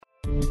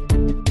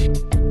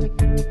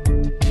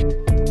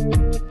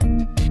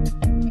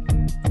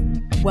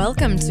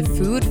Welcome to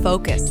Food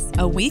Focus,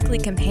 a weekly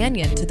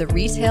companion to the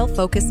Retail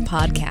Focus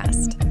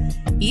podcast.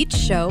 Each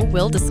show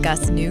will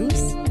discuss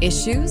news,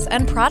 issues,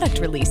 and product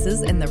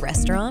releases in the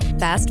restaurant,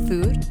 fast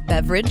food,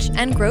 beverage,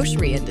 and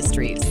grocery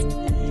industries.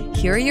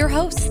 Here are your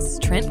hosts,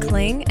 Trent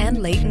Kling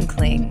and Leighton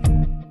Kling.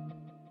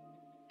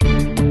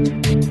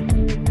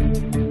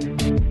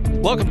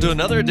 Welcome to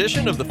another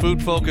edition of the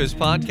Food Focus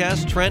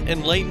podcast. Trent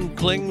and Leighton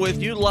Kling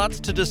with you. Lots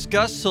to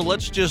discuss, so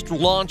let's just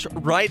launch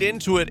right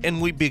into it. And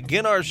we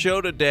begin our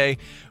show today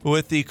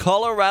with the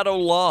Colorado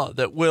law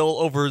that will,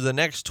 over the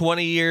next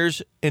 20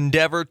 years,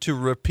 endeavor to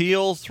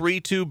repeal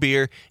 3-2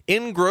 beer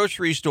in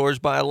grocery stores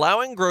by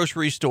allowing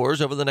grocery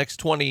stores over the next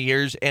 20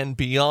 years and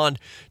beyond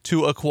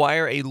to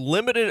acquire a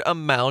limited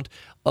amount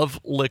of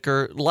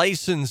liquor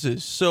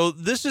licenses. So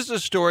this is a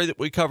story that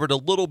we covered a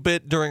little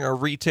bit during our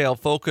Retail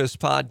Focus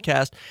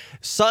podcast.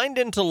 Signed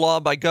into law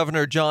by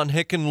Governor John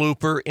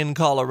Hickenlooper in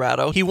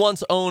Colorado. He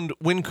once owned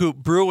Wynkoop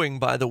Brewing,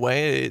 by the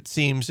way. It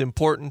seems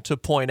important to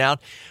point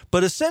out.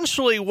 But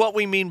essentially what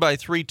we mean by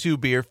 3-2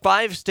 beer,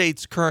 5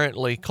 states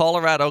currently,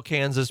 Colorado,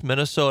 Kansas,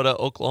 Minnesota,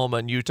 Oklahoma,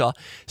 and Utah,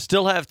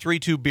 still have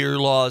 3-2 beer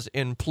laws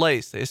in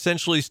place. They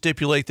essentially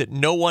stipulate that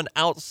no one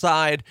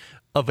outside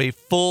of a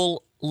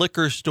full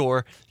liquor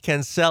store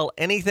can sell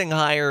anything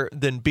higher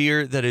than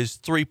beer that is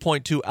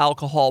 3.2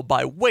 alcohol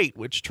by weight,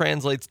 which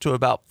translates to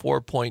about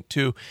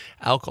 4.2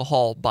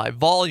 alcohol by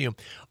volume.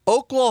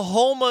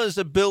 Oklahoma's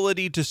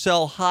ability to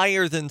sell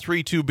higher than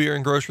 3.2 beer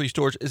in grocery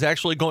stores is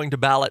actually going to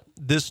ballot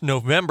this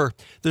November.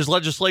 There's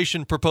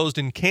legislation proposed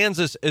in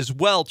Kansas as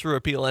well to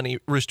repeal any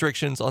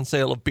restrictions on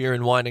sale of beer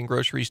and wine in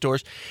grocery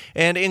stores.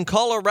 And in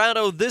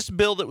Colorado, this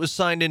bill that was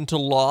signed into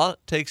law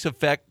takes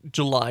effect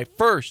July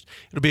 1st.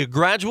 It'll be a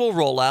gradual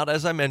rollout,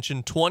 as I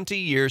mentioned, 20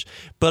 years,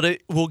 but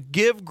it will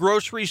give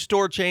grocery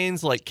store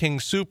chains like King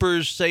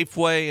Soopers,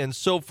 Safeway, and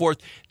so forth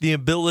the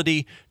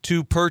ability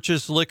to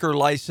purchase liquor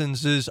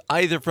licenses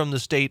either from the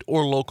state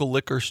or local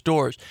liquor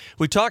stores.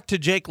 We talked to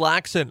Jake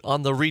Laxon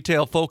on the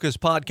Retail Focus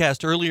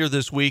podcast earlier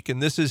this week,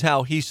 and this is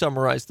how he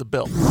summarized the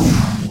bill.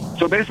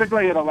 So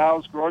basically it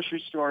allows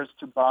grocery stores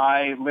to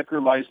buy liquor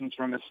license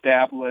from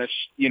established,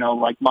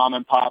 like mom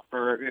and pop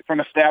or from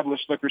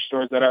established liquor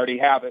stores that already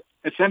have it.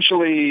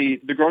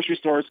 Essentially, the grocery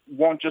stores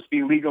won't just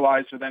be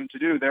legalized for them to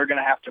do. They're going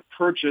to have to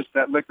purchase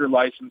that liquor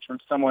license from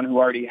someone who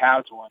already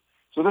has one.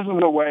 So this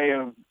is a way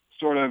of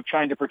sort of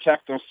trying to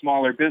protect those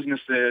smaller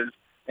businesses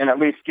and at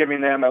least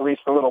giving them at least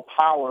a little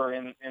power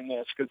in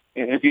this. Because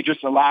if you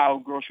just allow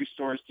grocery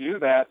stores to do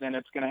that, then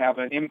it's going to have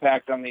an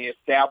impact on the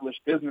established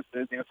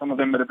businesses. Some of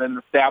them that have been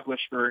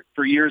established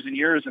for years and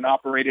years and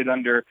operated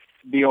under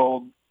the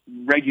old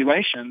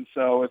regulations.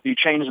 So if you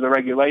change the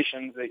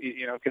regulations,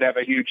 it could have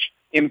a huge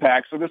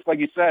impact. So this, like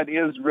you said,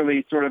 is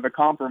really sort of a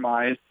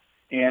compromise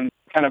and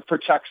kind of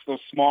protects those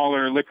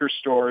smaller liquor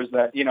stores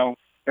that,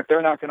 if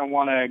they're not going to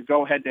want to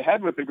go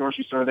head-to-head with the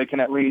grocery store, they can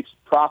at least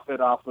profit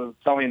off of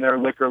selling their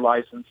liquor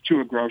license to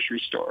a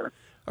grocery store.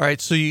 All right,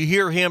 so you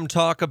hear him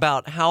talk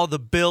about how the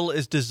bill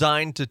is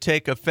designed to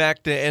take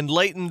effect. And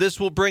Leighton,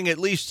 this will bring at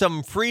least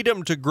some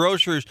freedom to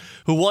grocers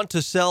who want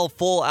to sell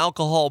full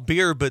alcohol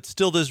beer, but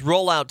still this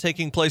rollout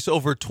taking place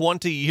over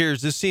 20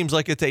 years. This seems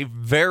like it's a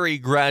very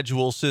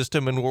gradual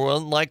system, and we're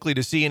unlikely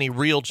to see any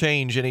real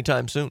change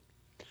anytime soon.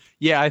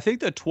 Yeah, I think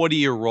the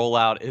 20-year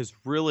rollout is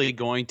really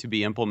going to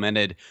be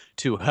implemented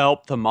to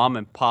help the mom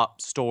and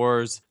pop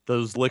stores,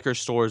 those liquor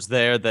stores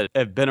there that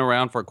have been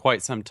around for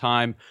quite some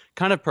time,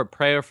 kind of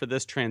prepare for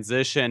this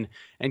transition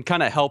and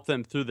kind of help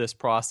them through this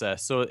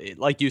process. So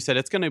like you said,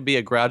 it's going to be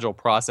a gradual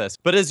process.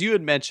 But as you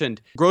had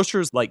mentioned,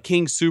 grocers like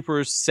King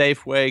Soopers,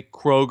 Safeway,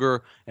 Kroger,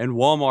 and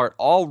Walmart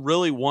all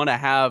really want to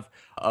have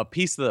a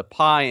piece of the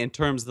pie in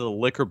terms of the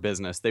liquor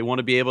business. They want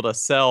to be able to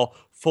sell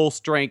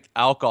full-strength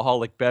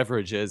alcoholic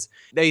beverages.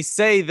 They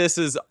say this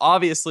is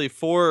obviously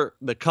for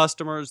the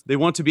customers. They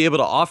want to be able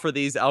to offer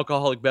these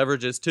alcoholic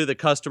beverages to the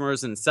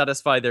customers and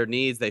satisfy their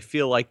needs. They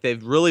feel like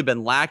they've really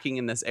been lacking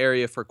in this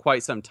area for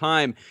quite some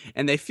time,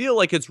 and they feel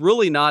like it's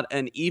really not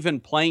an even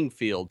playing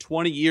field.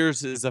 20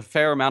 years is a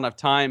fair amount of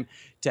time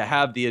to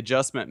have the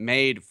adjustment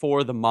made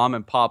for the mom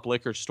and pop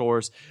liquor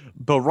stores.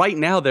 But right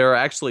now, they're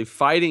actually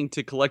fighting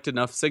to collect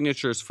enough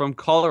signatures from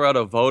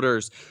Colorado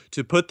voters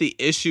to put the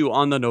issue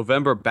on the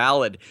November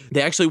ballot.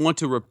 They actually want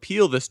to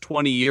repeal this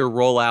 20-year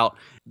rollout.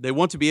 They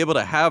want to be able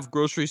to have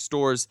grocery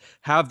stores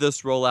have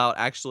this rollout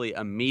actually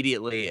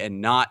immediately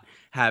and not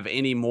have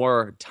any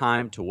more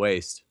time to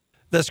waste.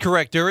 That's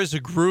correct. There is a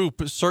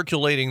group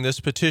circulating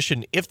this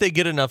petition. If they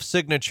get enough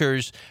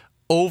signatures,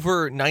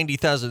 over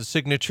 90,000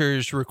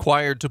 signatures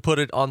required to put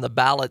it on the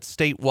ballot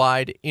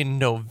statewide in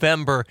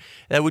November.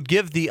 That would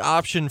give the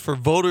option for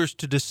voters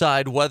to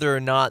decide whether or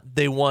not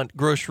they want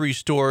grocery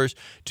stores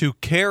to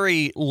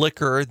carry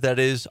liquor that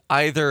is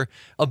either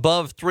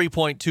above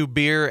 3.2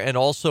 beer and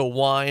also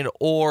wine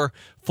or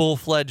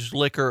full-fledged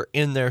liquor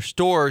in their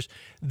stores.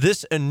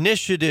 This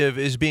initiative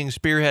is being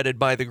spearheaded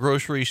by the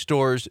grocery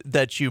stores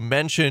that you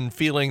mentioned,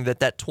 feeling that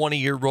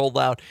 20-year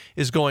rollout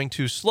is going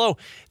too slow.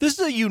 This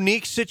is a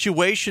unique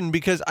situation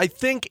because I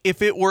think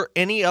if it were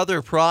any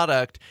other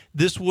product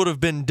this would have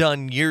been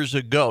done years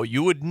ago.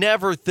 You would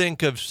never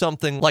think of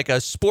something like a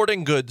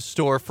sporting goods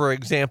store, for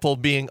example,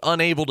 being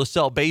unable to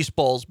sell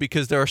baseballs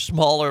because there are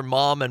smaller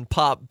mom and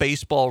pop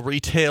baseball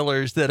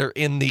retailers that are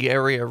in the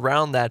area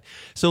around that.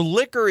 So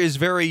liquor is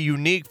very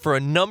unique for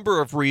a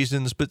number of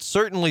reasons, but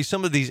certainly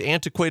some of these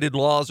antiquated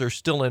laws are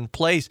still in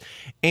place.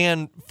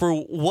 And for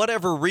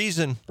whatever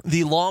reason,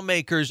 the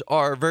lawmakers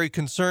are very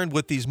concerned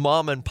with these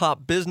mom and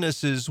pop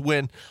businesses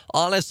when,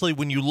 honestly,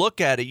 when you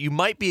look at it, you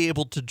might be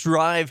able to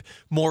drive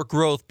more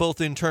growth,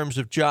 both in terms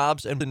of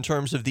jobs and in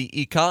terms of the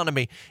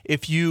economy,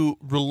 if you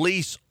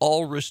release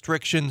all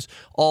restrictions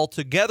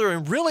altogether.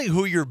 And really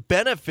who you're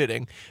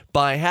benefiting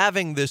by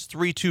having this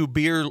 3-2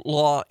 beer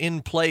law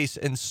in place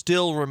and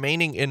still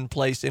remaining in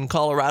place in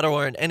Colorado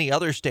or in any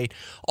other state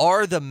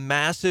are the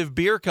massive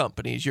beer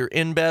companies, your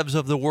InBevs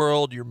of the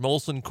world, your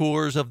Molson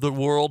Coors of the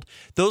world,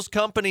 those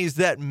companies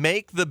that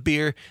make the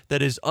beer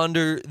that is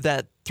under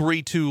that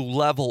 3-2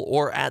 level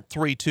or at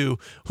 3-2.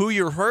 Who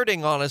you're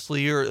hurting,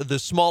 honestly, are the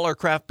smaller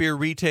craft beer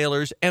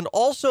retailers and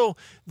also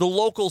the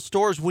local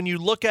stores. When you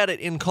look at it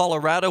in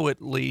Colorado,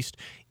 at least,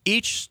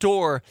 each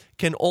store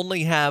can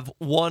only have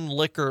one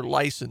liquor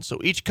license. So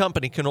each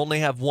company can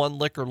only have one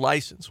liquor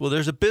license. Well,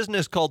 there's a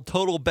business called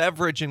Total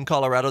Beverage in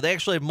Colorado. They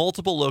actually have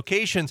multiple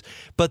locations,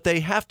 but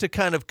they have to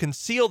kind of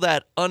conceal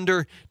that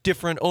under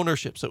different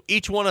ownership. So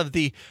each one of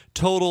the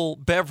Total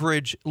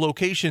Beverage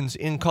locations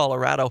in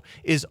Colorado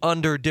is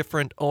under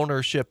different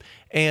ownership.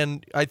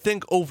 And I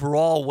think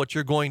overall what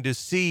you're going to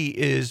see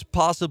is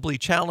possibly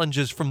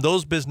challenges from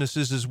those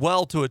businesses as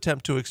well to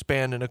attempt to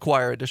expand and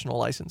acquire additional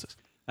licenses.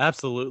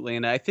 Absolutely.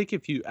 And I think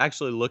if you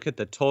actually look at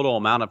the total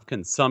amount of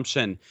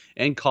consumption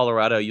in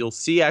Colorado, you'll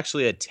see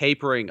actually a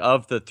tapering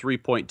of the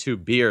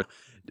 3.2 beer.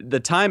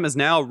 The time is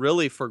now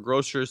really for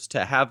grocers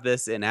to have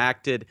this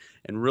enacted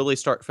and really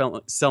start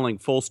selling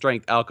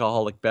full-strength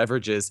alcoholic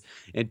beverages.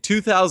 In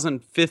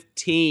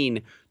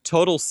 2015,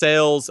 total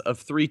sales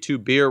of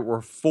 3.2 beer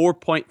were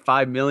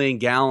 4.5 million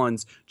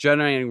gallons,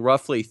 generating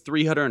roughly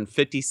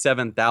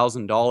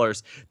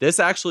 $357,000. This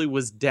actually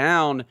was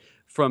down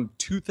from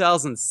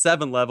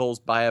 2007 levels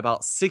by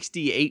about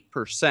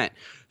 68%.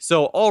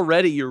 So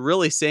already you're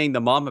really seeing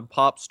the mom and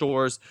pop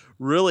stores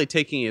really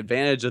taking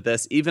advantage of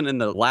this, even in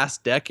the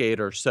last decade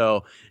or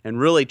so, and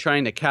really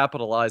trying to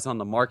capitalize on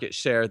the market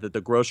share that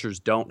the grocers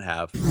don't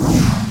have.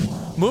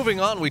 Moving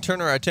on, we turn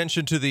our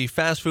attention to the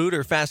fast food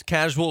or fast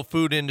casual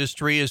food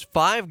industry as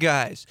Five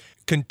Guys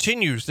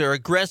continues their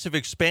aggressive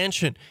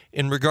expansion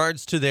in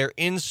regards to their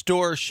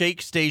in-store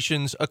shake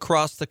stations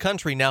across the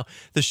country. Now,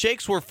 the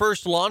shakes were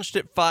first launched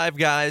at Five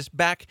Guys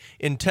back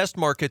in test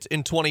markets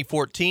in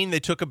 2014.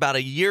 They took about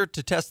a year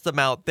to test them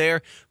out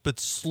there, but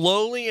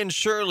slowly and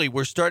surely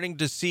we're starting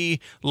to see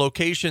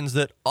locations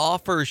that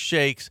offer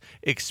shakes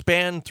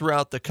expand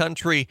throughout the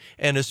country,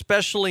 and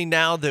especially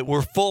now that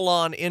we're full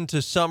on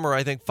into summer,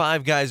 I think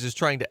Five Guys is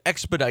trying to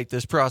expedite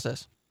this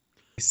process.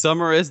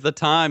 Summer is the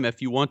time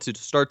if you want to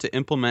start to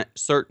implement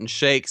certain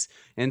shakes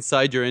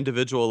inside your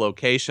individual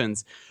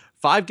locations.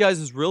 Five Guys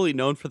is really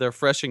known for their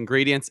fresh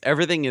ingredients.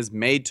 Everything is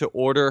made to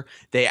order.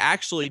 They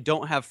actually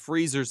don't have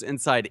freezers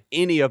inside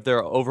any of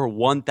their over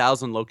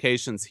 1,000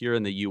 locations here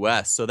in the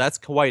U.S., so that's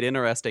quite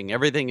interesting.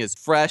 Everything is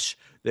fresh.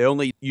 They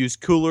only use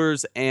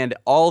coolers, and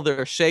all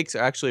their shakes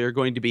are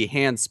going to be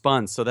hand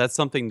spun. So that's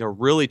something they're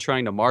really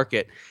trying to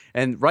market.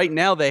 And right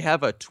now they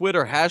have a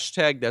Twitter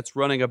hashtag that's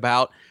running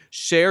about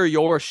share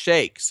your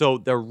shake. So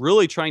they're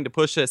really trying to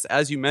push this,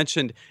 as you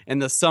mentioned, in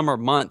the summer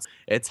months.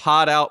 It's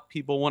hot out.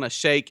 People want to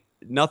shake.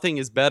 Nothing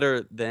is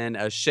better than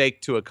a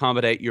shake to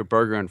accommodate your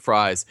burger and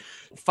fries.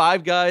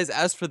 Five Guys,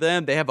 as for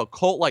them, they have a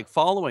cult-like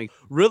following.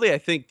 Really, I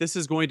think this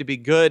is going to be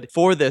good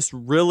for this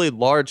really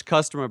large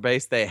customer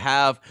base they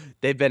have.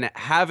 They've been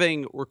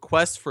having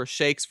requests for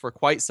shakes for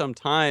quite some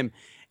time.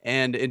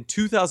 And in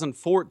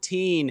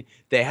 2014,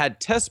 they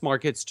had test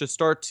markets to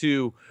start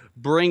to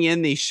bring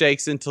in these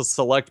shakes into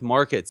select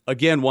markets.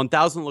 Again,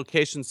 1,000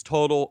 locations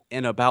total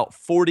in about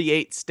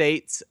 48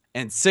 states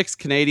and 6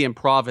 Canadian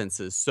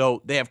provinces.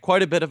 So they have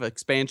quite a bit of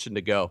expansion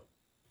to go.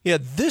 Yeah,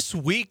 this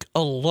week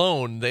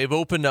alone, they've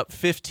opened up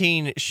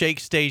 15 shake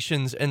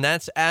stations, and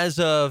that's as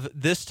of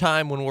this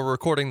time when we're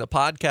recording the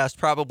podcast,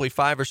 probably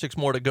 5 or 6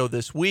 more to go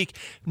this week.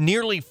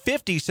 Nearly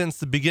 50 since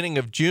the beginning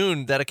of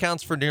June. That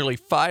accounts for nearly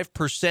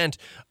 5%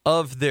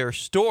 of their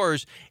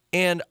stores.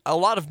 And a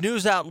lot of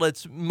news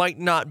outlets might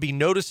not be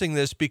noticing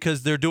this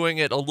because they're doing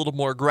it a little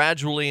more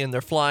gradually and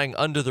they're flying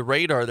under the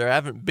radar. There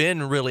haven't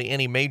been really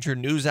any major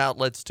news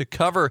outlets to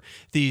cover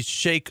these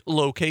shake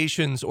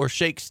locations or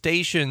shake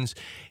stations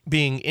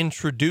being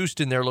introduced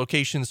in their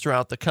locations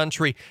throughout the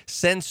country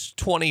since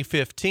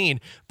 2015,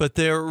 but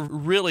they're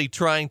really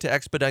trying to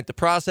expedite the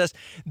process.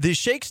 The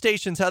shake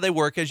stations, how they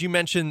work, as you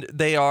mentioned,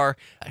 they are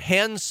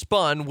hand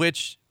spun,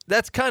 which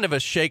That's kind of a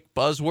shake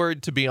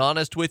buzzword, to be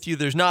honest with you.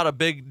 There's not a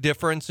big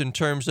difference in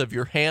terms of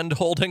your hand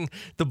holding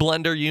the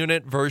blender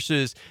unit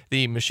versus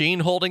the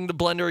machine holding the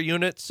blender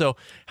unit. So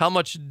how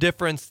much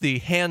difference the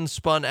hand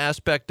spun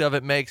aspect of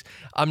it makes,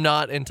 I'm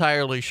not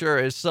entirely sure.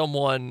 As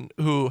someone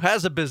who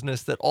has a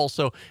business that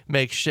also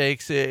makes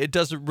shakes, it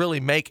doesn't really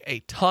make a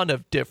ton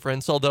of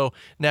difference, although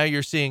now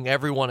you're seeing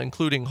everyone,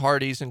 including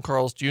Hardee's and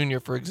Carl's Jr.,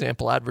 for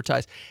example,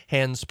 advertise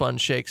hand spun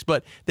shakes.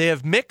 But they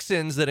have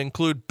mix-ins that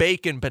include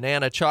bacon,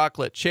 banana,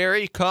 chocolate,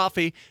 cherry,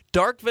 coffee,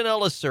 dark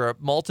vanilla syrup,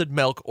 malted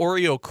milk,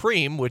 Oreo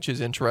cream, which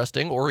is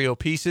interesting, Oreo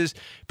pieces,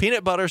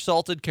 peanut butter,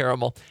 salted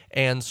caramel,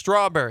 and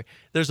strawberry.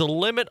 There's a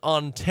limit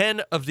on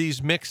 10 of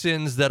these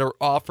mix-ins that are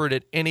offered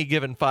at any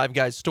given Five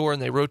Guys store,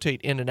 and they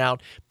rotate in and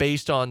out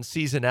based on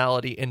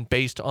seasonality and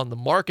based on the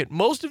market.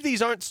 Most of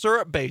these aren't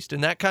syrup-based,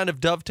 and that kind of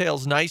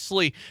dovetails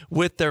nicely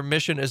with their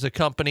mission as a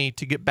company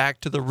to get back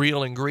to the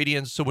real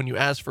ingredients. So when you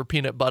ask for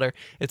peanut butter,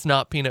 it's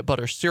not peanut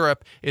butter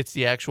syrup, it's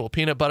the actual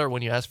peanut butter.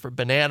 When you ask for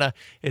banana,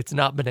 it's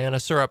not banana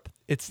syrup,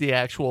 it's the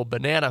actual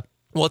banana.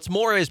 What's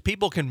more is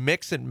people can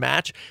mix and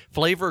match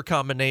flavor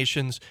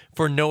combinations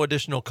for no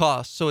additional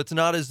cost. So it's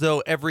not as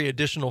though every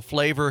additional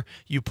flavor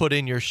you put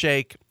in your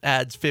shake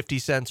adds 50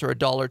 cents or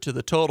 $1 to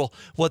the total.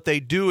 What they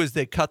do is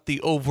they cut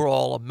the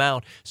overall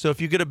amount. So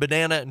if you get a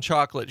banana and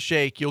chocolate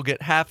shake, you'll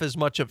get half as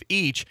much of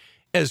each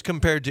as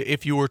compared to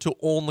if you were to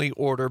only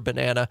order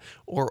banana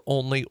or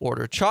only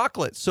order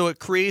chocolate. So it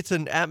creates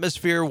an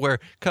atmosphere where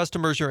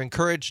customers are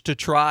encouraged to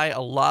try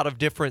a lot of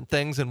different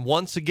things. And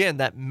once again,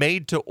 that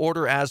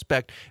made-to-order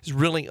aspect is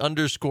really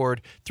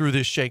underscored through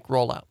this shake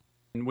rollout.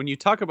 And when you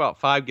talk about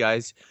Five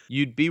Guys,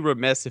 you'd be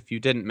remiss if you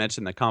didn't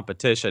mention the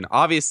competition.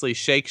 Obviously,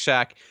 Shake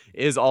Shack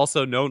is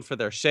also known for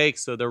their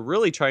shakes, so they're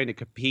really trying to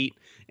compete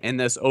in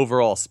this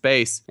overall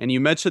space. And you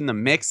mentioned the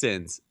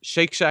mix-ins.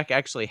 Shake Shack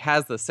actually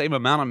has the same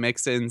amount of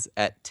mix-ins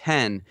at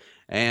 10,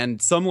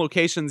 and some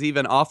locations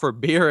even offer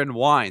beer and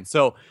wine.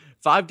 So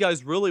Five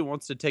Guys really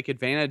wants to take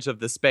advantage of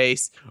the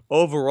space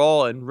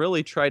overall and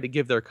really try to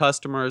give their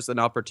customers an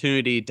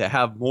opportunity to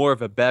have more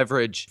of a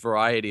beverage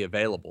variety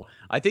available.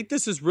 I think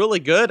this is really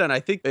good, and I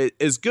think it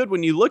is good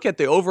when you look at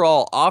the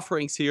overall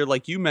offerings here.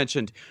 Like you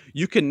mentioned,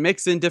 you can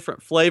mix in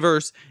different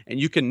flavors and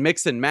you can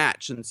mix and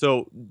match. And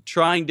so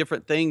trying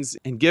different things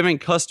and giving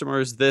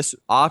customers this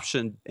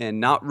option and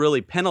not really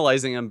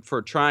penalizing them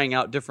for trying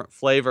out different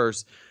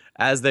flavors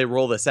as they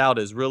roll this out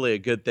is really a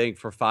good thing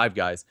for Five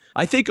Guys.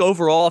 I think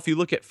overall, if you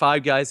look at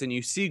Five Guys and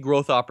you see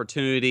growth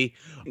opportunity,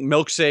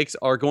 milkshakes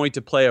are going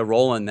to play a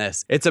role in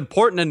this. It's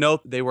important to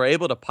note they were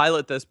able to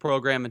pilot this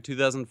program in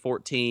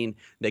 2014.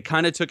 They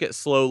kind of took it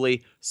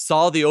slowly,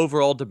 saw the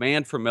overall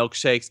demand for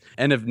milkshakes,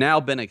 and have now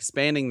been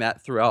expanding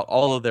that throughout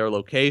all of their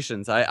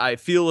locations. I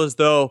feel as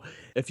though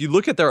if you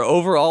look at their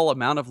overall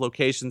amount of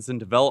locations in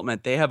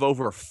development, they have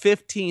over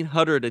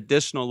 1,500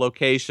 additional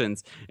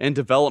locations in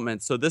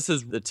development. So this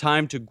is the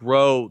time to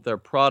grow their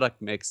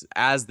product mix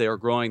as they are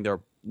growing their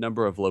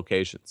number of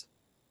locations.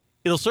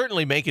 It'll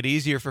certainly make it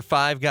easier for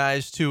Five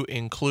Guys to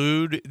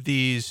include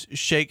these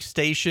shake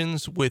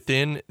stations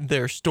within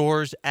their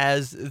stores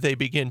as they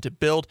begin to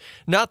build.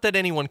 Not that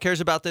anyone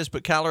cares about this,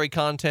 but calorie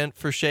content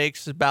for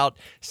shakes is about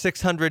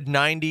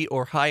 690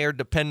 or higher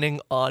depending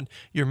on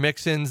your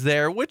mix-ins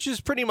there, which is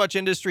pretty much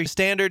industry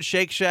standard.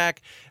 Shake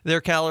Shack,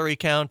 their calorie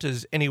count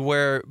is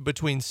anywhere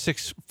between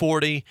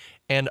 640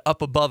 and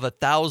up above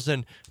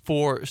 1,000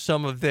 for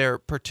some of their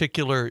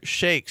particular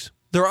shakes.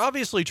 They're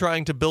obviously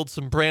trying to build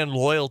some brand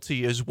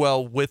loyalty as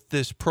well with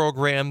this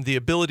program, the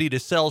ability to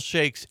sell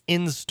shakes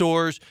in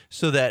stores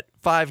so that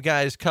Five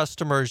Guys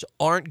customers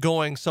aren't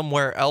going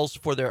somewhere else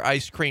for their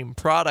ice cream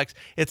products.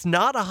 It's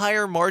not a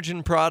higher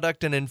margin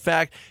product, and in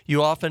fact,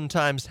 you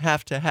oftentimes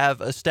have to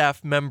have a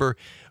staff member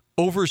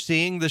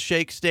overseeing the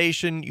shake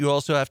station. You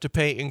also have to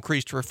pay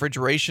increased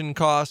refrigeration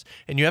costs,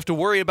 and you have to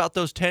worry about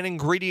those 10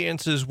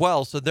 ingredients as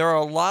well. So there are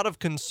a lot of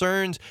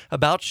concerns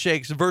about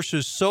shakes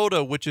versus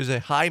soda, which is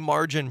a high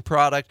margin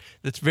product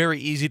that's very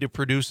easy to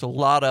produce a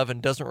lot of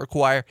and doesn't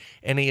require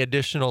any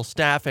additional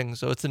staffing.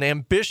 So it's an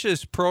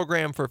ambitious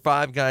program for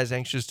Five Guys,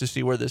 anxious to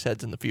see where this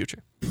heads in the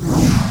future.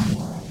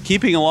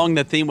 Keeping along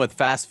the theme with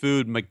fast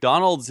food,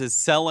 McDonald's is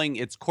selling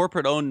its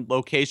corporate-owned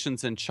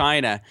locations in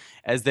China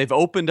as they've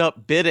opened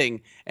up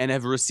bidding and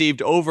have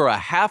received over a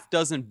half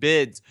dozen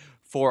bids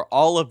for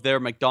all of their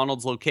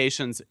McDonald's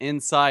locations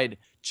inside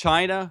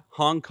China,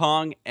 Hong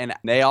Kong, and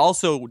they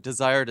also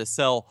desire to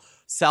sell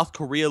South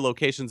Korea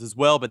locations as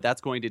well, but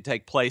that's going to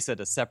take place at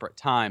a separate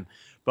time.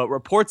 But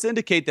reports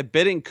indicate that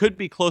bidding could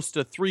be close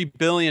to $3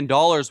 billion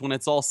when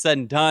it's all said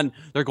and done.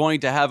 They're going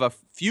to have a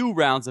few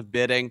rounds of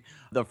bidding.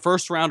 The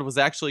first round was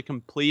actually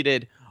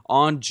completed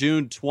on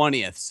June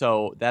 20th,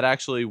 so that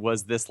actually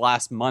was this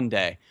last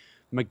Monday.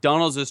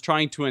 McDonald's is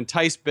trying to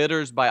entice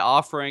bidders by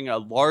offering a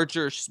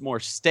larger, more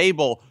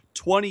stable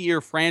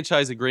 20-year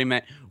franchise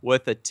agreement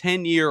with a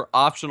 10-year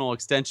optional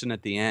extension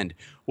at the end.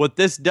 What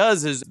this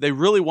does is they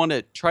really want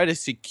to try to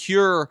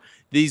secure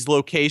these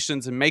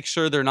locations and make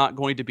sure they're not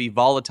going to be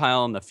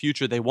volatile in the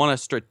future. They want a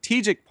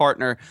strategic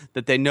partner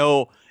that they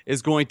know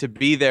is going to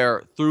be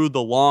there through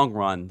the long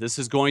run. This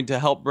is going to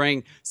help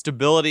bring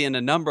stability in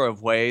a number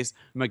of ways.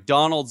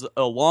 McDonald's,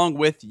 along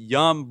with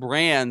Yum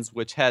Brands,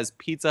 which has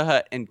Pizza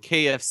Hut and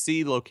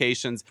KFC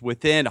locations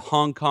within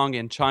Hong Kong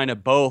and China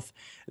both,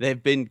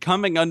 they've been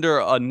coming under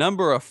a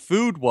number of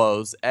food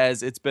woes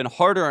as it's been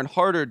harder and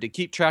harder to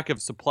keep track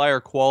of supplier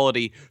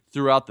quality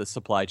throughout the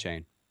supply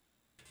chain.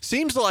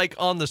 Seems like,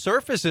 on the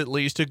surface at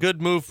least, a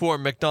good move for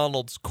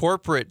McDonald's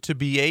corporate to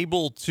be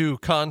able to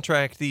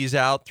contract these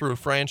out through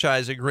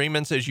franchise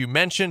agreements. As you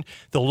mentioned,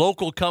 the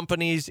local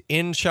companies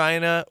in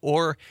China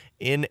or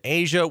in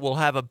Asia will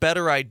have a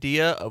better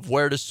idea of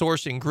where to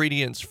source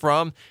ingredients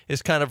from.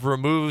 This kind of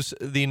removes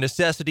the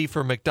necessity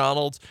for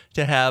McDonald's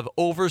to have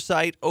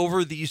oversight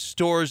over these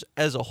stores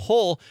as a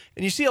whole.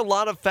 And you see a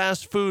lot of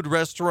fast food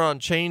restaurant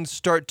chains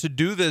start to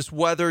do this,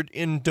 whether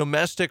in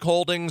domestic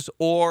holdings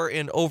or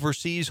in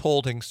overseas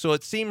holdings. So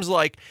it seems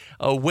like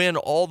a win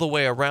all the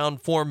way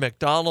around for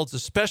McDonald's,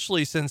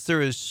 especially since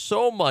there is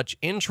so much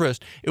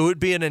interest. It would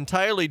be an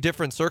entirely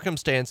different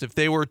circumstance if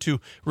they were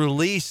to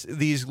release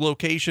these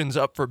locations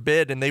up for bid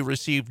and they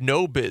received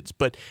no bids.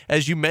 But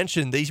as you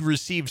mentioned, they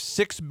received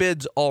 6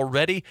 bids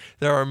already.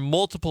 There are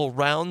multiple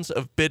rounds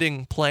of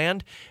bidding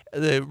planned.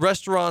 The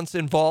restaurants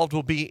involved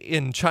will be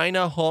in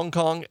China, Hong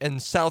Kong,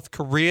 and South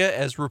Korea,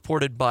 as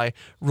reported by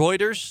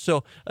Reuters.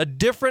 So a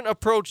different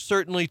approach,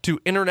 certainly, to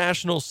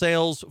international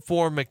sales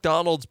for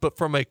McDonald's, but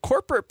from a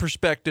corporate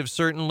perspective,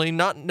 certainly,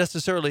 not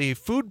necessarily a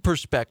food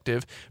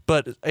perspective,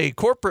 but a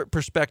corporate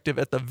perspective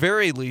at the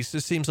very least,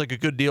 this seems like a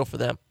good deal for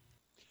them.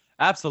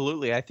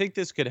 Absolutely. I think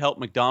this could help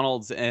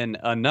McDonald's in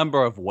a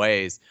number of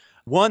ways.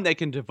 One, they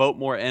can devote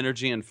more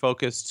energy and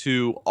focus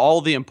to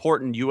all the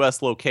important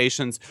U.S.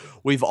 locations.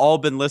 We've all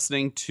been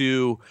listening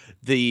to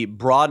the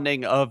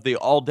broadening of the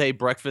all-day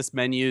breakfast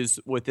menus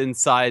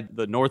inside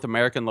the North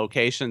American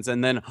locations,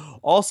 and then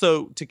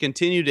also to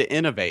continue to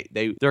innovate.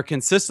 They're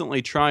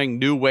consistently trying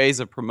new ways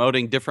of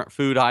promoting different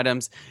food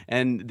items,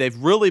 and they've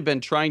really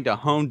been trying to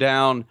hone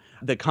down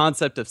the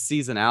concept of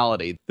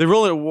seasonality. They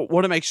really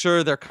want to make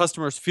sure their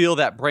customers feel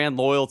that brand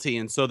loyalty,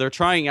 and so they're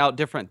trying out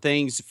different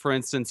things. For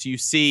instance, you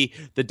see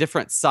the different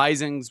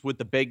sizings with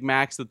the Big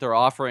Macs that they're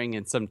offering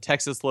in some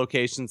Texas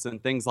locations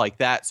and things like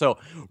that. So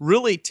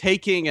really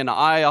taking an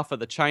eye off of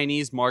the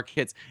Chinese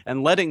markets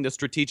and letting the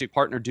strategic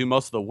partner do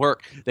most of the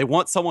work. They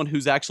want someone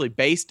who's actually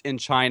based in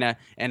China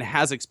and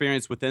has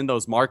experience within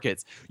those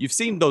markets. You've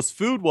seen those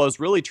food woes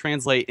really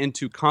translate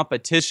into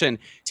competition,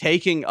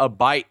 taking a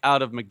bite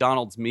out of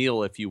McDonald's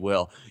meal, if you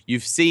will.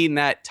 You've seen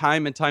that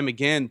time and time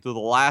again through the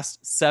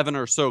last 7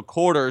 or so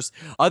quarters.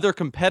 Other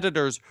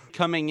competitors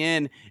coming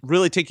in,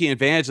 really taking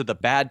advantage of the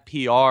bad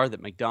PR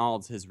that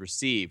McDonald's has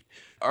received.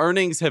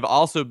 Earnings have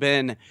also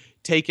been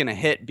taken a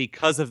hit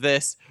because of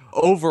this.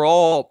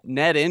 Overall,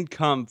 net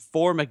income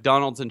for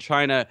McDonald's in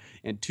China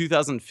in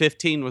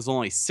 2015 was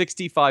only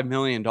 $65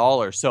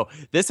 million. So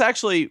this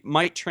actually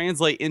might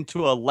translate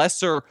into a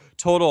lesser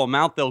total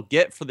amount they'll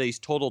get for these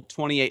total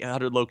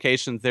 2,800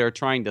 locations they're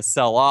trying to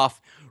sell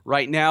off.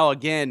 Right now,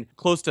 again,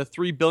 close to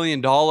 $3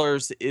 billion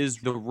is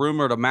the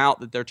rumored amount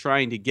that they're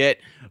trying to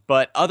get,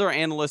 but other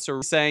analysts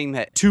are saying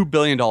that $2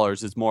 billion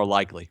is more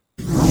likely.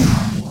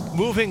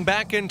 Moving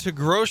back into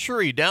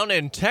grocery, down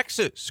in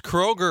Texas,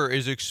 Kroger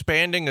is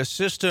expanding a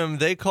system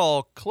they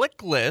call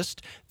ClickList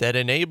that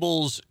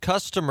enables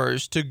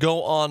customers to go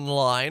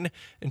online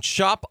and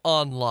shop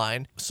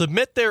online,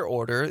 submit their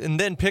order,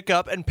 and then pick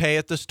up and pay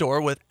at the store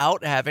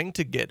without having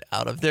to get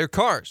out of their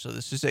car. So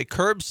this is a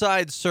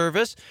curbside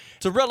service.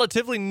 It's a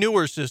relatively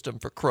newer system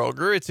for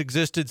Kroger. It's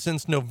existed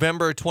since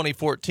November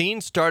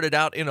 2014, started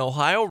out in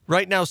Ohio.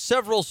 Right now,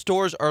 several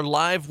stores are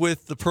live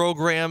with the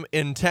program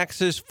in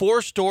Texas.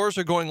 4 stores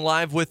are going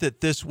live with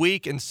it this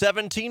week, and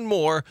 17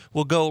 more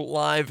will go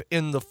live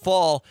in the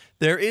fall.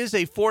 There is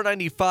a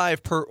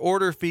 $4.95 per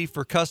order fee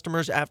for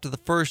customers after the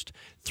first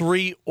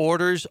 3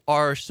 orders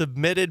are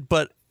submitted,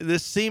 but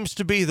this seems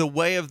to be the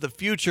way of the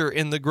future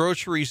in the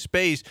grocery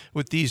space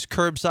with these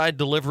curbside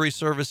delivery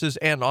services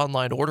and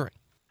online ordering.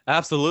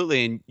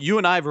 Absolutely. And you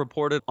and I have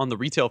reported on the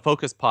Retail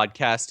Focus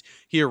podcast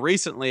here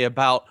recently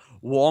about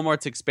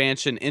Walmart's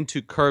expansion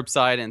into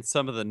curbside in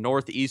some of the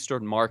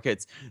northeastern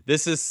markets.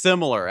 This is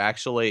similar,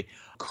 actually.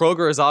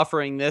 Kroger is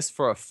offering this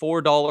for a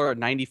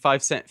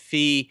 $4.95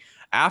 fee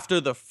after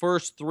the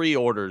first 3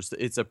 orders.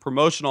 It's a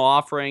promotional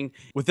offering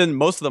within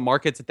most of the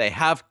markets that they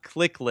have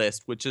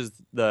ClickList, which is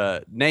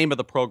the name of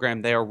the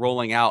program they are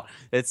rolling out.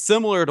 It's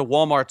similar to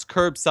Walmart's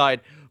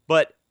curbside,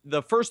 but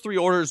the first 3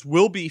 orders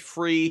will be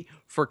free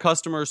for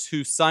customers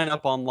who sign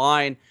up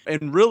online.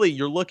 And really,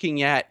 you're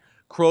looking at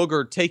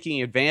Kroger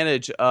taking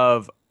advantage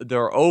of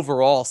their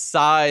overall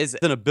size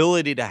and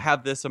ability to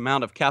have this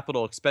amount of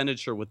capital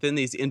expenditure within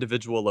these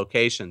individual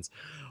locations.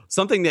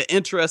 Something that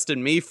interested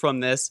me from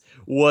this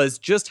was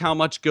just how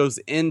much goes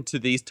into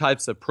these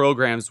types of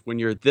programs when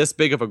you're this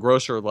big of a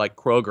grocer like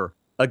Kroger.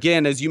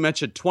 Again, as you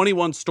mentioned,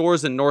 21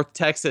 stores in North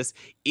Texas.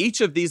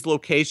 Each of these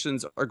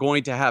locations are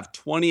going to have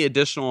 20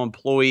 additional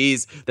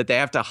employees that they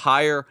have to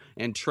hire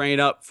and train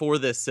up for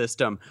this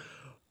system.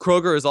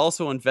 Kroger is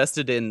also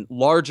invested in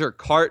larger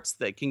carts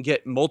that can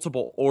get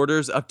multiple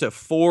orders, up to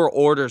 4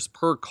 orders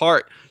per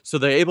cart. So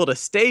they're able to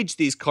stage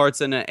these carts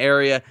in an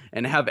area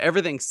and have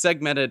everything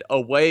segmented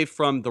away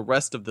from the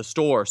rest of the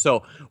store.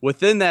 So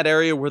within that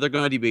area where they're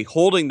going to be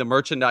holding the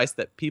merchandise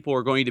that people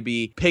are going to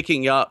be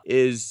picking up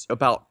is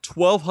about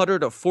 1,200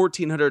 to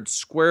 1,400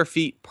 square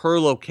feet per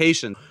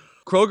location.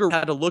 Kroger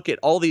had to look at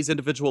all these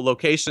individual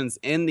locations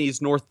in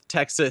these North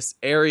Texas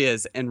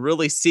areas and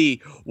really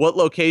see what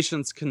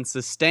locations can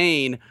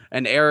sustain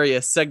an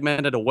area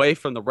segmented away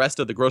from the rest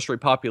of the grocery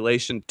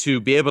population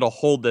to be able to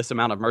hold this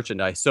amount of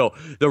merchandise. So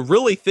they're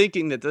really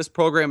thinking that this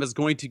program is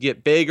going to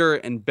get bigger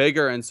and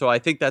bigger. And so I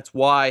think that's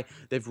why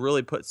they've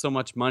really put so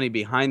much money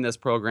behind this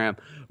program.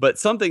 But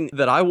something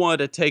that I wanted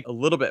to take a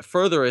little bit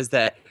further is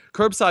that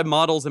curbside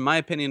models, in my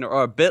opinion,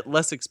 are a bit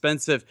less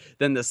expensive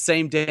than the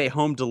same-day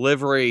home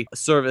delivery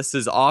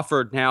services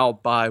offered now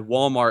by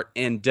Walmart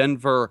in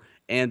Denver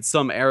and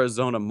some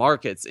Arizona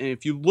markets. And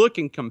if you look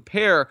and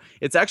compare,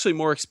 it's actually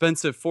more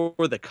expensive for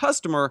the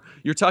customer.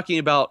 You're talking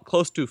about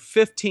close to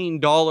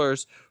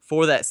 $15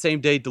 for that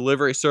same-day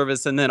delivery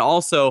service. And then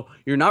also,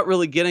 you're not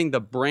really getting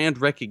the brand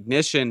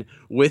recognition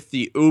with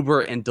the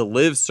Uber and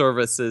Deliv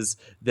services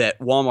that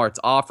Walmart's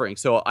offering.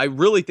 So I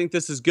really think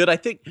this is good. I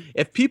think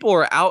if people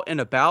are out and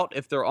about,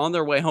 if they're on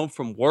their way home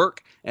from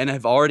work and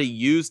have already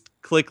used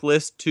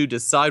ClickList to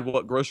decide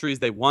what groceries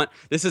they want,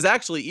 this is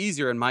actually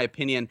easier, in my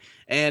opinion,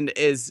 and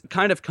is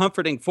kind of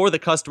comforting for the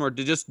customer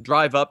to just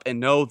drive up and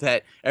know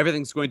that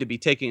everything's going to be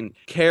taken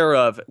care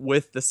of.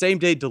 With the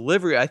same-day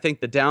delivery, I think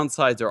the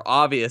downsides are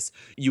obvious.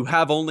 You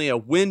have only a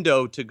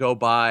window to go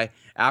by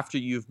after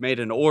you've made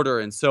an order,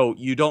 and so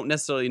you don't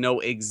necessarily know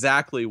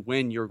exactly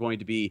when you're going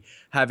to be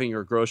having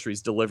your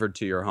groceries delivered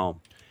to your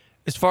home.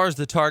 As far as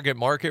the target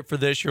market for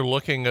this, you're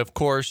looking, of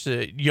course,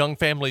 at young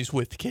families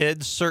with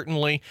kids.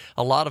 Certainly,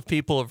 a lot of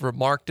people have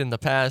remarked in the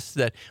past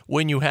that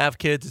when you have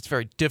kids, it's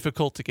very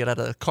difficult to get out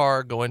of the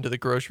car, go into the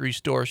grocery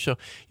store. So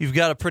you've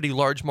got a pretty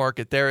large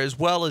market there, as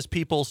well as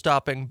people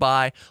stopping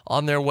by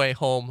on their way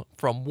home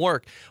from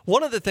work.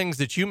 One of the things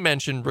that you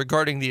mentioned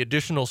regarding the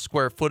additional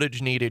square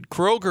footage needed,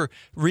 Kroger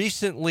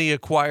recently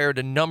acquired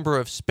a number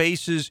of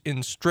spaces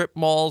in strip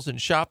malls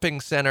and shopping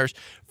centers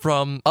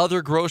from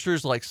other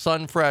grocers like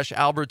Sunfresh,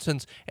 Albertsons,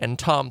 and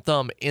Tom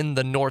Thumb in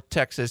the North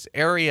Texas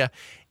area.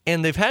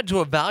 And they've had to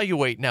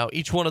evaluate now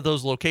each one of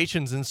those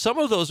locations, and some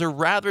of those are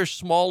rather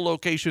small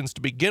locations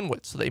to begin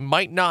with, so they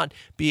might not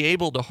be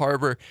able to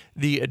harbor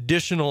the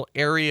additional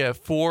area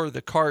for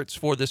the carts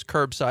for this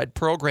curbside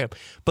program.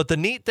 But the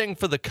neat thing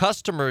for the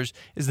customers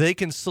is they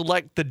can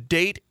select the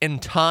date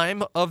and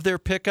time of their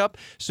pickup,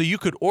 so you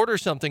could order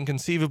something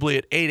conceivably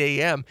at 8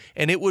 a.m.,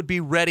 and it would be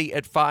ready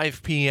at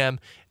 5 p.m.,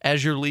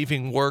 as you're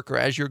leaving work or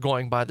as you're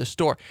going by the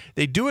store.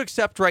 They do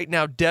accept right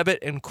now debit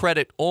and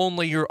credit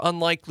only. You're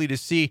unlikely to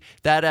see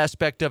that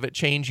aspect of it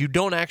change. You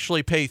don't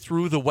actually pay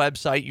through the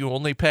website. You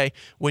only pay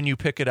when you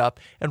pick it up.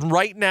 And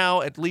right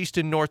now, at least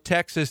in North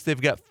Texas, they've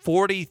got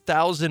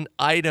 40,000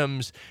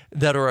 items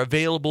that are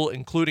available,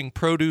 including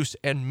produce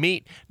and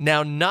meat.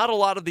 Now, not a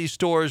lot of these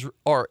stores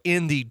are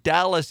in the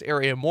Dallas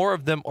area. More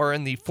of them are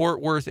in the Fort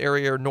Worth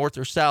area, or north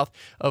or south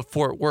of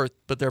Fort Worth,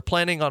 but they're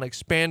planning on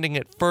expanding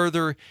it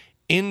further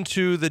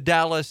into the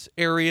Dallas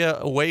area,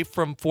 away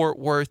from Fort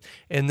Worth,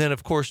 and then,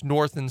 of course,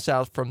 north and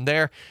south from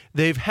there.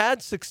 They've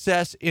had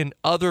success in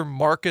other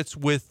markets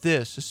with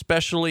this,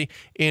 especially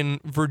in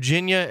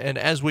Virginia and,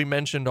 as we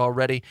mentioned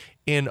already,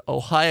 in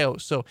Ohio.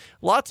 So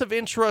lots of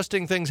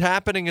interesting things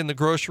happening in the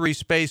grocery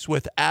space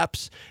with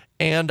apps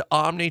and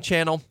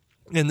omni-channel,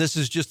 and this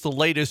is just the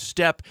latest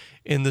step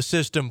in the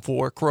system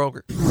for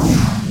Kroger.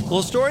 Well,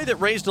 a story that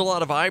raised a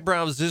lot of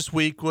eyebrows this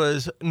week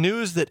was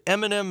news that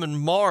M&M and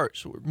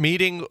Mars were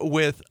meeting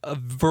with a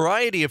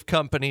variety of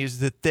companies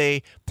that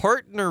they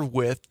partner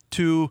with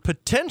to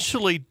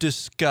potentially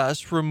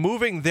discuss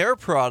removing their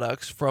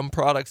products from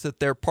products that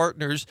their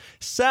partners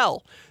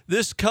sell.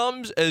 This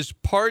comes as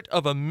part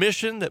of a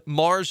mission that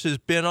Mars has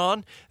been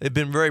on. They've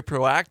been very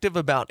proactive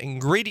about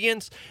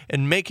ingredients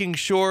and making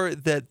sure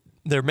that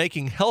they're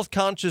making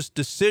health-conscious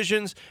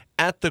decisions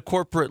at the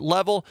corporate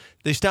level.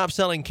 They stopped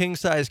selling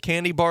king-size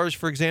candy bars,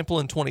 for example,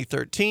 in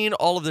 2013.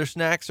 All of their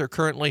snacks are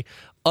currently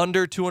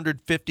under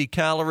 250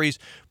 calories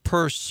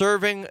per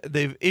serving.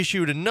 They've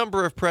issued a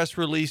number of press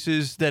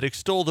releases that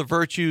extol the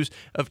virtues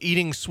of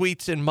eating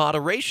sweets in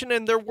moderation,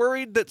 and they're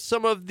worried that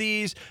some of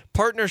these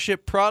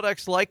partnership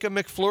products, like a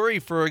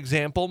McFlurry, for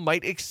example,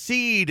 might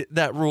exceed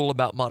that rule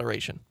about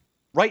moderation.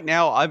 Right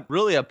now, I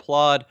really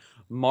applaud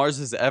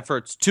Mars's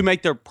efforts to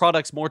make their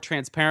products more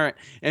transparent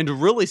and to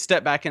really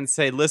step back and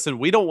say, listen,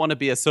 we don't want to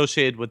be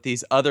associated with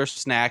these other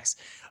snacks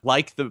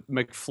like the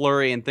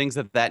McFlurry and things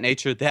of that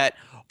nature that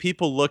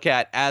people look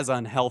at as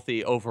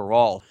unhealthy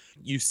overall.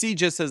 You see,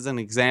 just as an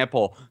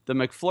example, the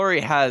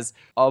McFlurry has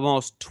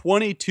almost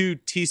 22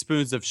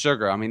 teaspoons of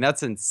sugar. I mean,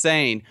 that's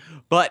insane.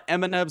 But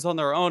M&Ms on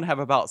their own have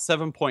about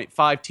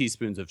 7.5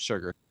 teaspoons of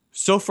sugar.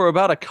 So for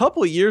about a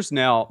couple of years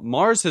now,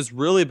 Mars has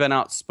really been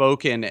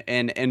outspoken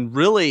and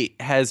really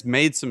has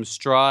made some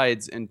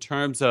strides in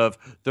terms of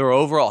their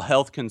overall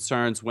health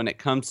concerns when it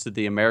comes to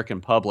the American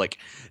public.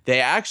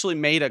 They actually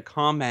made a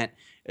comment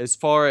as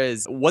far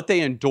as what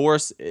they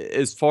endorse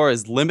as far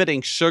as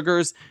limiting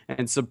sugars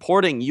and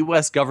supporting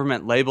U.S.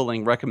 government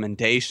labeling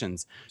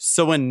recommendations.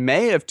 So in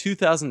May of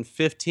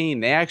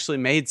 2015, they actually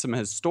made some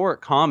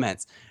historic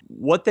comments.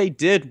 What they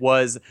did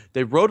was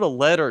they wrote a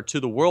letter to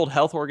the World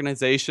Health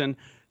Organization,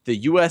 the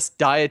U.S.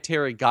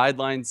 Dietary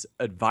Guidelines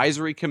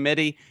Advisory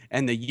Committee,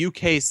 and the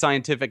U.K.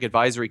 Scientific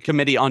Advisory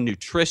Committee on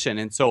Nutrition.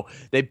 And so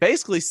they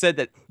basically said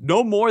that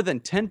no more than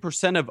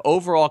 10% of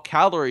overall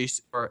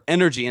calories or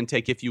energy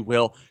intake, if you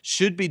will,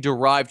 should be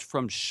derived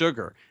from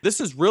sugar.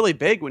 This is really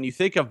big when you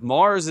think of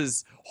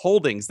Mars's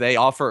holdings. They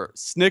offer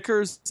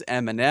Snickers,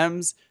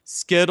 M&Ms,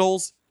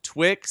 Skittles,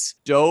 Twix,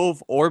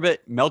 Dove,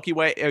 Orbit, Milky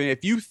Way. I mean,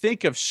 if you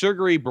think of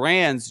sugary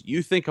brands,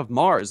 you think of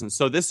Mars. And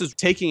so this is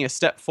taking a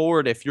step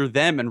forward if you're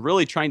them and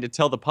really trying to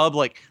tell the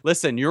public,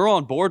 listen, you're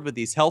on board with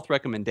these health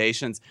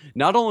recommendations.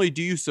 Not only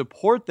do you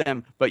support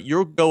them, but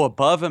you'll go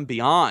above and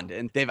beyond.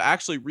 And they've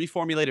actually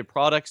reformulated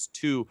products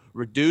to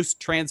reduce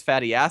trans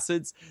fatty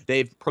acids.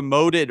 They've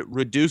promoted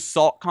reduced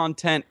salt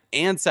content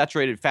and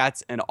saturated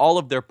fats in all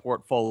of their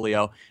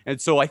portfolio.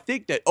 And so I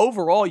think that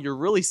overall, you're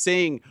really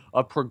seeing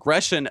a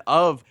progression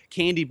of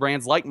candy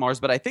brands like Mars,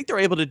 but I think they're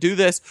able to do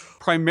this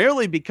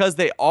primarily because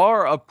they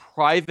are a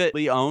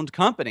privately owned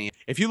company.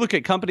 If you look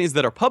at companies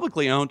that are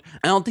publicly owned,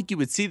 I don't think you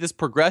would see this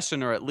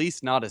progression, or at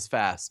least not as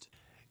fast.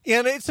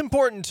 And it's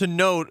important to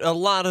note a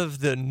lot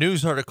of the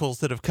news articles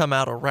that have come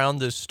out around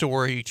this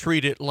story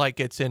treat it like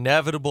it's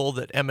inevitable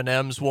that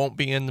M&Ms won't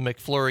be in the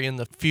McFlurry in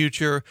the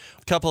future.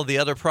 A couple of the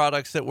other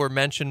products that were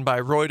mentioned by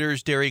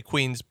Reuters, Dairy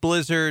Queen's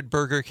Blizzard,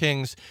 Burger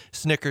King's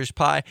Snickers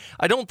Pie.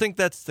 I don't think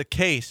that's the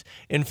case.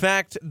 In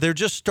fact, they're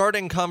just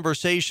starting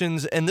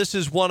conversations, and this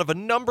is one of a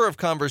number of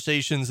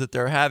conversations that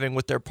they're having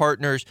with their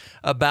partners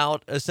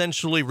about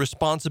essentially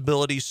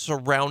responsibilities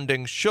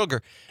surrounding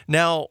sugar.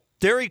 Now,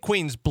 Dairy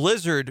Queen's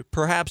Blizzard,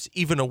 perhaps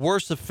even a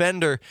worse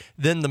offender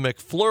than the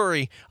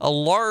McFlurry. A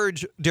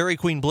large Dairy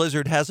Queen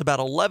Blizzard has about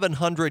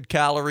 1,100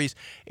 calories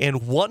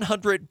and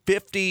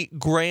 150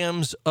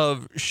 grams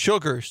of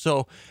sugar.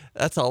 So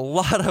that's a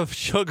lot of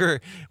sugar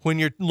when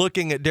you're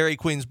looking at Dairy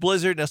Queen's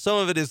Blizzard. Now, some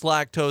of it is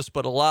lactose,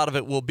 but a lot of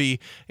it will be,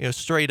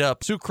 straight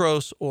up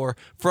sucrose or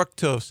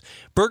fructose.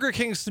 Burger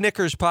King's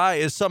Snickers Pie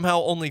is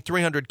somehow only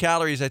 300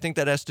 calories. I think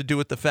that has to do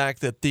with the fact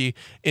that the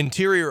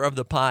interior of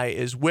the pie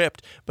is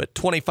whipped, but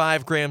 25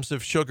 grams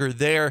of sugar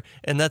there,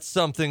 and that's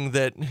something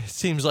that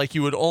seems like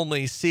you would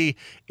only see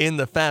in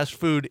the fast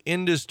food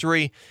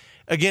industry.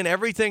 Again,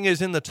 everything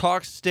is in the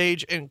talk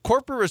stage, and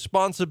corporate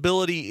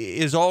responsibility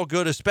is all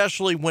good,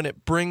 especially when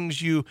it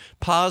brings you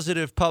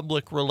positive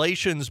public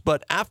relations.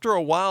 But after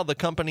a while, the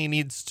company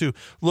needs to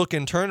look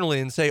internally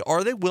and say,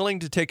 are they willing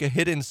to take a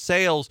hit in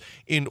sales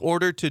in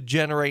order to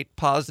generate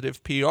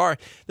positive PR?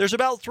 There's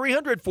about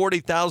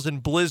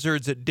 340,000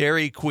 Blizzards at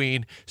Dairy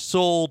Queen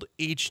sold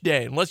each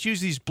day. And let's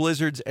use these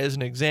Blizzards as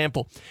an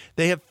example.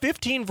 They have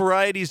 15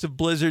 varieties of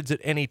Blizzards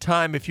at any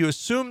time. If you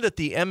assume that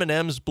the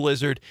M&M's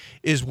Blizzard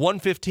is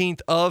 1/15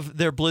 of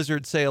their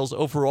Blizzard sales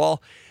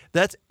overall,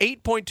 that's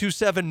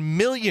 8.27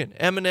 million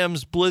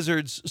M&M's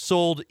Blizzards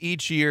sold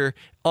each year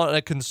on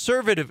a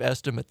conservative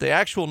estimate. The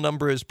actual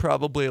number is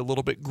probably a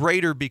little bit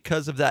greater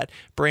because of that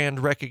brand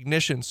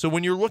recognition. So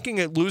when you're looking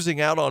at losing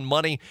out on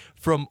money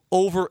from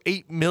over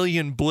 8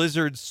 million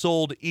Blizzards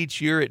sold each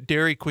year at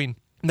Dairy Queen,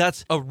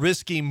 that's a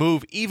risky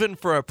move, even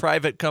for a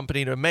private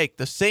company to make.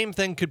 The same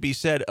thing could be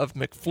said of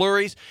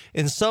McFlurries.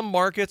 In some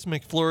markets,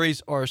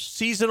 McFlurries are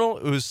seasonal.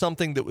 It was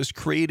something that was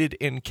created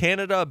in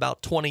Canada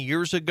about 20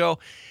 years ago.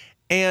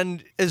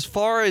 And as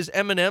far as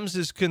M&M's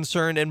is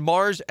concerned and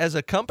Mars as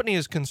a company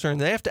is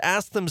concerned, they have to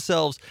ask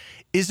themselves,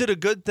 is it a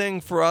good thing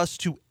for us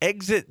to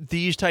exit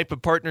these type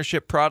of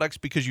partnership products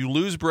because you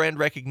lose brand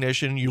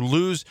recognition, you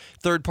lose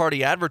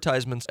third-party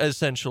advertisements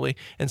essentially,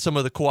 and some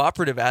of the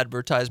cooperative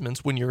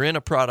advertisements when you're in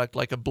a product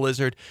like a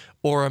Blizzard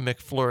or a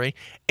McFlurry,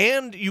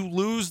 and you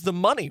lose the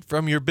money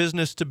from your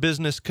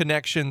business-to-business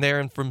connection there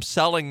and from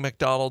selling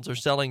McDonald's or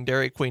selling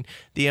Dairy Queen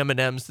the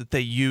M&Ms that they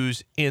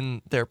use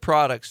in their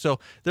products. So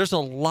there's a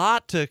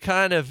lot to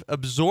kind of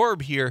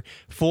absorb here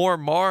for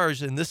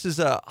Mars, and this is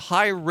a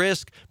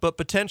high-risk but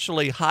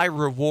potentially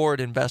high-reward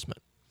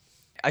investment.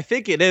 I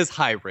think it is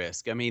high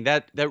risk. I mean,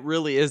 that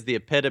really is the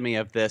epitome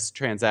of this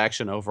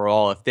transaction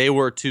overall. If they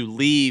were to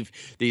leave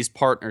these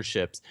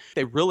partnerships,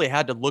 they really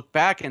had to look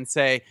back and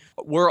say,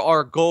 were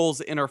our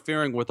goals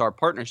interfering with our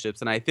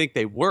partnerships? And I think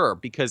they were,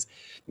 because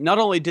not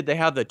only did they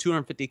have the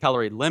 250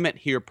 calorie limit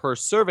here per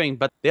serving,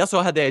 but they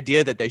also had the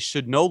idea that they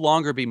should no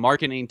longer be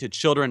marketing to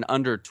children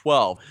under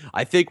 12.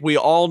 I think we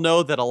all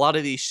know that a lot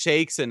of these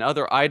shakes and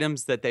other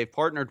items that they've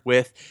partnered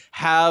with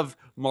have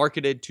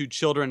marketed to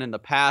children in the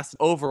past.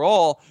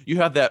 Overall, you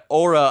have that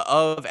aura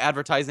of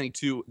advertising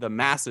to the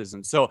masses.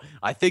 And so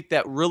I think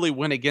that really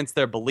went against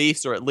their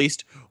beliefs, or at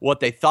least what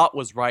they thought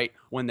was right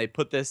when they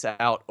put this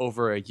out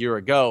over a year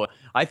ago.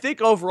 I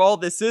think overall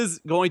this is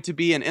going to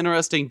be an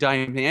interesting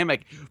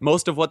dynamic.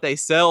 Most of what they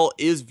sell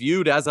is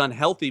viewed as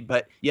unhealthy,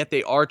 but yet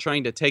they are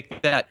trying to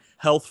take that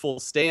healthful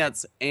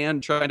stance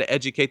and trying to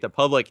educate the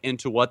public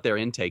into what they're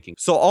intaking.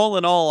 So all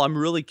in all, I'm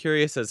really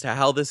curious as to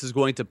how this is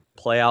going to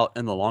play out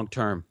in the long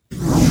term.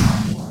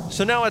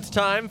 So now it's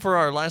time for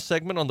our last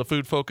segment on the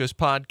Food Focus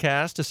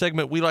podcast, a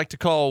segment we like to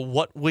call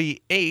What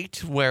We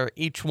Ate, where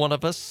each one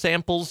of us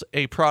samples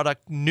a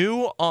product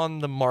new on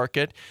the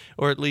market,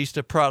 or at least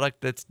a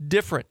product that's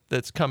different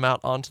that's come out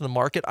onto the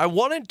market. I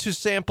wanted to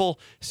sample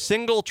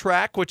Single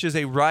Track, which is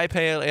a rye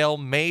pale ale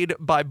made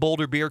by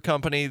Boulder Beer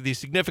Company. The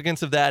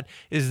significance of that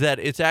is that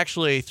it's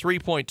actually a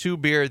 3.2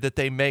 beer that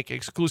they make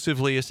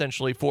exclusively,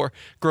 essentially, for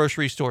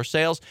grocery store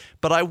sales.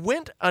 But I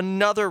went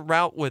another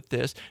route with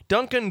this.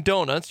 Dunkin'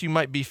 Donuts, you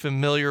might be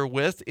familiar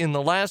with, in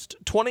the last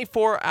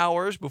 24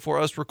 hours before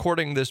us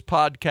recording this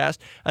podcast,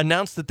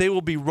 announced that they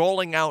will be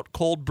rolling out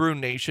cold brew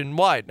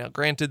nationwide. Now,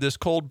 granted, this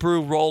cold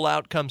brew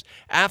rollout comes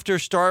after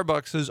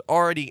Starbucks has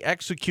already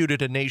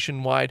executed a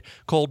nationwide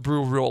cold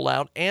brew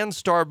rollout, and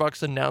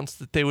Starbucks announced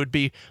that they would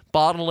be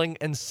bottling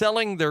and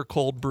selling their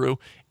cold brew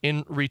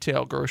in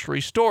retail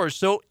grocery stores.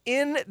 So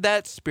in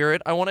that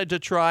spirit, I wanted to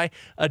try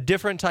a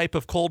different type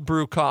of cold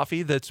brew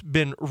coffee that's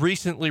been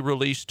recently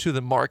released to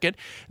the market.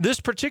 This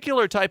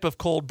particular type of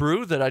cold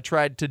brew that I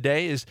tried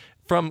today is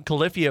from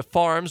Califia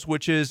Farms,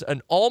 which is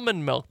an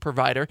almond milk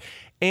provider.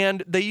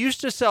 And they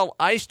used to sell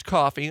iced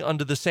coffee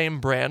under the same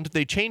brand.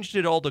 They changed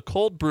it all to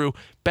cold brew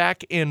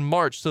back in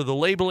March. So the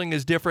labeling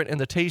is different and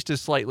the taste is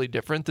slightly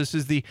different. This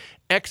is the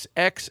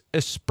XX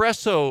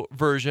Espresso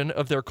version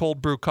of their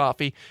cold brew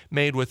coffee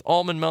made with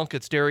almond milk.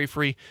 It's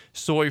dairy-free,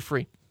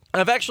 soy-free.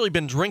 I've actually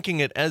been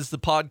drinking it as the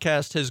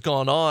podcast has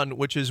gone on,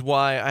 which is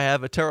why I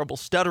have a terrible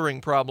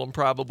stuttering problem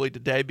probably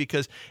today,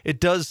 because it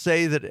does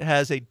say that it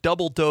has a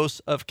double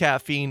dose of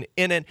caffeine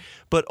in it.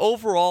 But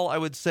overall, I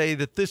would say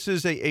that this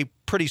is a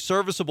pretty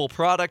serviceable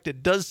product.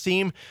 It does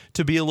seem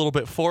to be a little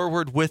bit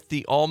forward with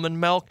the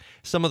almond milk.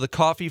 Some of the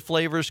coffee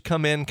flavors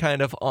come in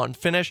kind of on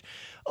finish.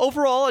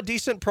 Overall, a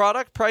decent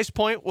product. Price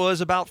point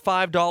was about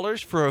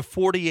 $5 for a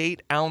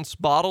 48-ounce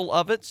bottle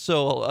of it,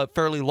 so a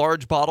fairly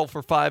large bottle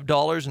for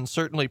 $5, and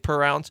certainly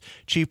per ounce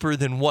cheaper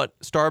than what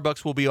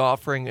Starbucks will be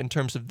offering in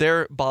terms of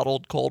their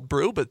bottled cold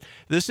brew. But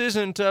this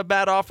isn't a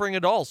bad offering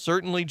at all.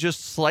 Certainly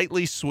just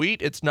slightly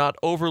sweet. It's not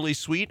overly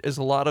sweet, as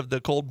a lot of the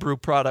cold brew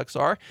products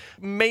are.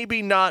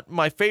 Maybe not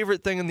my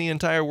favorite thing in the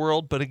entire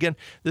world, but again,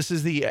 this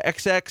is the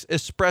XX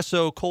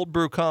Espresso cold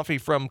brew coffee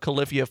from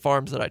Califia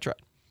Farms that I tried.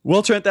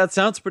 Well, Trent, that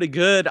sounds pretty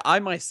good. I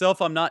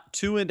myself, I'm not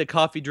too into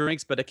coffee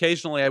drinks, but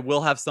occasionally I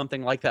will have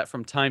something like that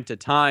from time to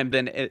time.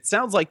 Then it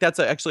sounds like that's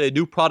actually a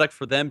new product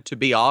for them to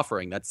be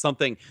offering. That's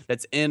something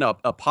that's in a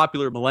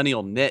popular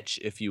millennial niche,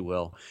 if you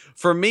will.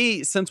 For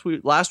me, since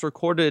we last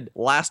recorded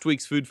last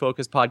week's Food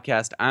Focus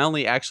podcast, I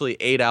only actually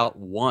ate out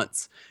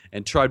once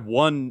and tried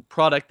one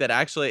product that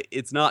actually,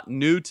 it's not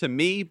new to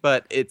me,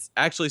 but it's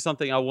actually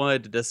something I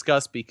wanted to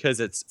discuss because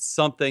it's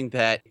something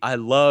that I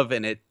love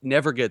and it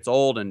never gets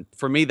old. And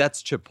for me,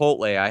 that's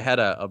Chipotle. I had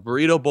a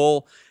burrito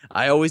bowl.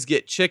 I always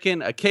get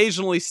chicken,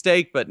 occasionally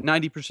steak, but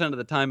 90% of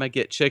the time I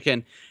get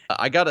chicken.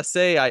 I gotta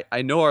say,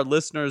 I know our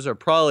listeners are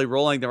probably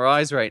rolling their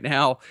eyes right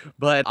now,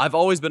 but I've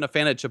always been a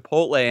fan of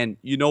Chipotle, and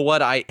you know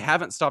what? I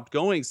haven't stopped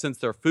going since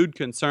their food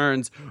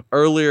concerns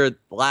earlier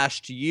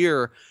last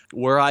year.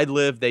 Where I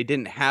live, they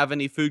didn't have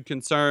any food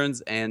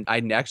concerns, and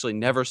I actually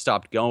never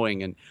stopped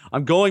going. And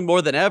I'm going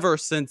more than ever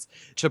since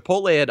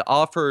Chipotle had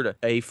offered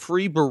a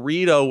free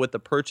burrito with the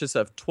purchase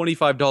of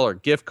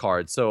 $25 gift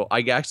cards. So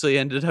I actually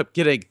ended up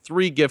getting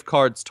 3 gift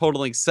cards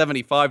totaling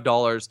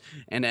 $75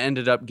 and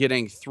ended up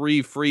getting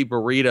 3 free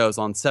burritos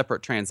on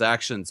separate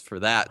transactions for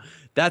that.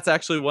 That's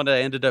actually what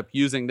I ended up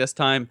using this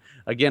time.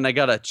 Again, I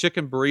got a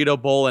chicken burrito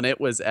bowl, and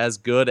it was as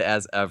good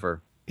as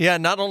ever. Yeah,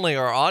 not only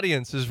our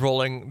audience is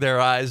rolling their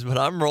eyes, but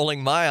I'm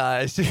rolling my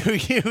eyes.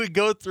 You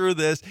go through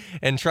this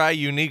and try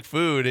unique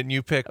food, and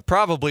you pick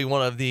probably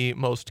one of the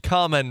most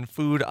common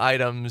food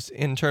items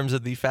in terms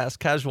of the fast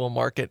casual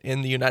market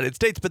in the United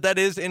States. But that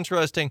is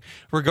interesting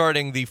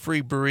regarding the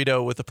free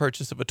burrito with the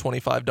purchase of a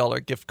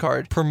 $25 gift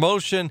card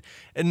promotion.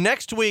 And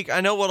next week,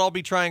 I know what I'll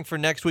be trying for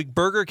next week.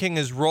 Burger King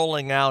is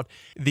rolling out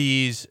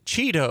these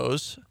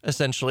Cheetos,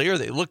 essentially, or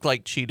they look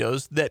like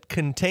Cheetos, that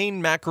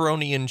contain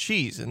macaroni and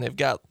cheese. And they've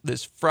got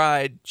this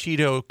fried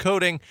Cheeto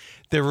coating.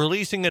 They're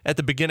releasing it at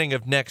the beginning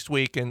of next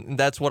week, and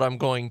that's what I'm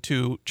going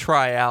to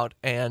try out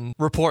and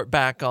report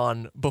back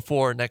on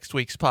before next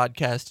week's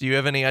podcast. Do you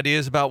have any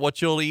ideas about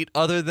what you'll eat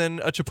other than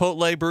a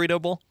Chipotle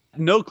burrito bowl?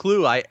 No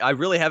clue. I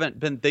really haven't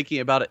been thinking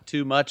about it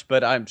too much,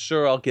 but I'm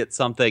sure I'll get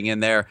something in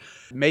there.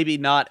 Maybe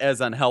not as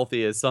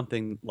unhealthy as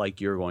something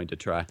like you're going to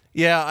try.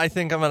 Yeah, I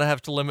think I'm going to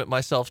have to limit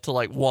myself to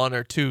like 1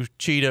 or 2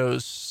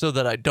 Cheetos so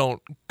that I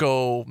don't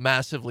go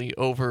massively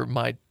over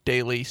my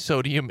daily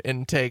sodium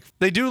intake.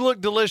 They do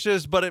look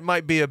delicious, but it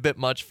might be a bit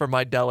much for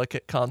my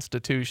delicate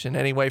constitution.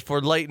 Anyway,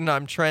 for Leighton,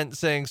 I'm Trent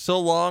saying so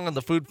long on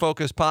the Food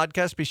Focus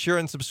podcast. Be sure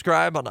and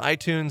subscribe on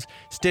iTunes,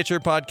 Stitcher,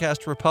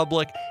 Podcast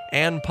Republic,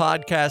 and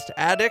Podcast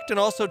Addict. and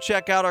also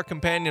check out our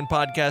companion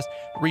podcast,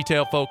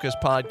 Retail Focus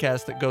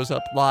Podcast, that goes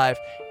up live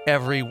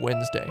every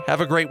Wednesday.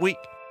 Have a great week.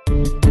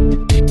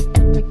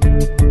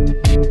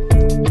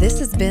 This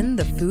has been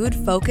the Food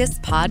Focus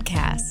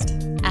Podcast.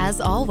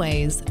 As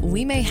always,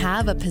 we may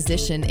have a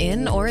position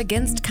in or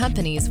against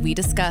companies we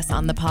discuss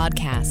on the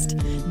podcast.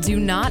 Do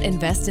not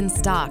invest in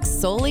stocks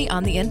solely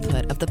on the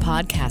input of the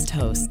podcast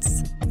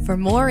hosts. For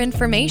more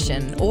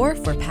information or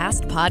for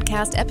past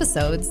podcast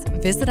episodes,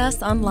 visit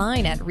us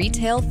online at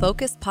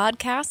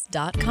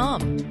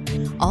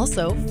retailfocuspodcast.com.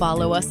 Also,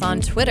 follow us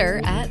on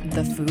Twitter at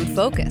The Food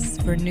Focus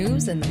for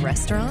news in the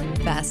restaurant,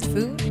 fast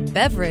food,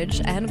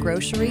 beverage, and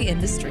grocery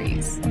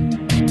industries.